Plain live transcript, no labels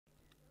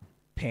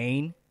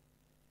pain,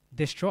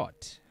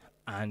 distraught,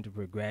 and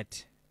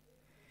regret.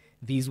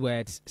 These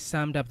words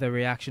summed up the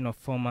reaction of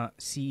former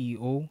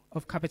CEO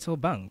of Cabital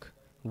Bank,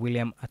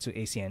 William Ato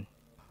Essien.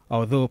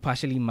 Although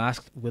partially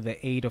masked with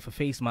the aid of a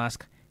face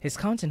mask, his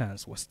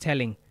countenance was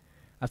telling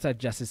after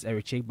Justice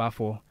Erich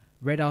Bafo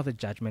read out the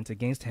judgment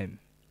against him.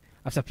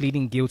 After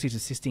pleading guilty to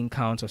 16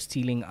 counts of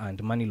stealing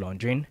and money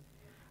laundering,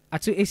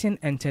 Ato Essien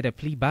entered a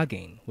plea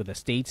bargain with the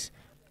state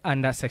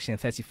under Section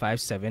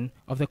 35(7)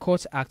 of the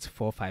Court Act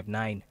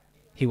 459.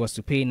 He was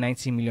to pay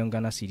 90 million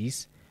Ghana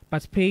cedis,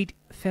 but paid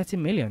 30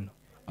 million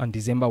on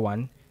December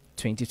 1,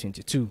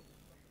 2022.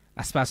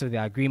 As part of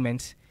the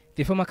agreement,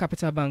 the former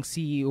Capital Bank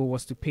CEO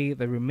was to pay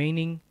the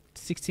remaining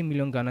 60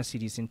 million Ghana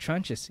cedis in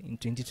tranches in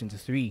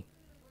 2023,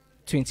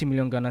 20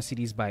 million Ghana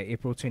cedis by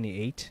April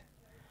 28,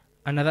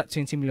 another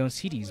 20 million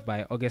cedis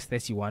by August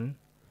 31,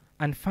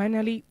 and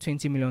finally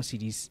 20 million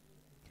cedis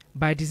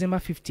by December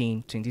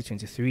 15,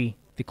 2023.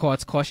 The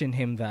court cautioned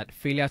him that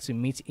failure to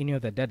meet any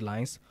of the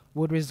deadlines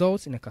would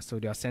result in a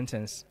custodial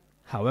sentence.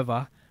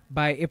 However,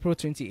 by April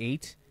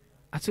 28,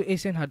 Ato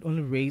Essien had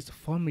only raised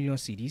 4 million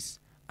cedis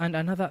and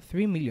another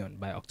 3 million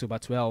by October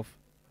 12.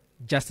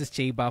 Justice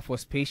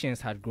Bafo's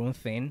patience had grown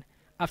thin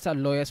after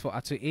lawyers for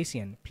Ato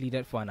Essien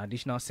pleaded for an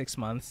additional 6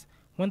 months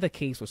when the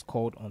case was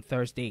called on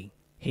Thursday.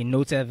 He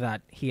noted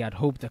that he had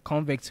hoped the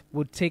convict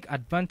would take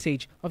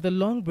advantage of the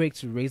long break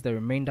to raise the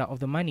remainder of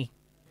the money.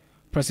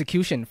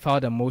 Prosecution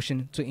filed a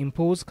motion to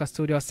impose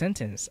custodial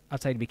sentence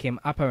after it became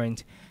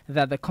apparent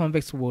that the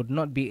convicts would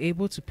not be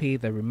able to pay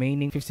the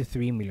remaining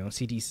 53 million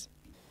cedis.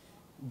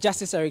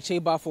 Justice Erich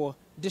Bafo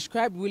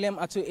described William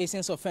Ato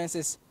Essien's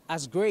offences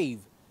as grave,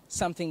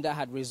 something that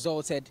had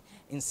resulted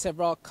in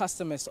several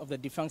customers of the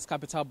defunct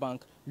Capital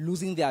Bank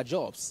losing their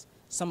jobs,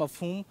 some of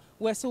whom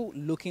were still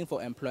looking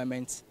for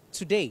employment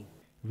today.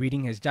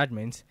 Reading his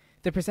judgment,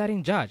 the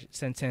presiding judge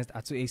sentenced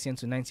Ato Essien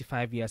to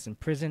 95 years in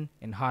prison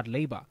and hard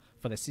labor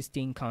for the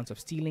 16 counts of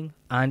stealing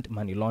and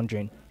money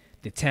laundering.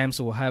 The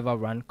terms will however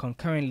run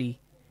concurrently,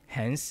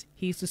 hence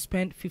he is to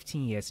spend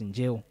 15 years in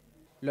jail.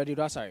 Lodi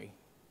Dwasari,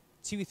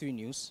 TV3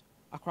 News,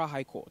 Accra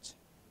High Court.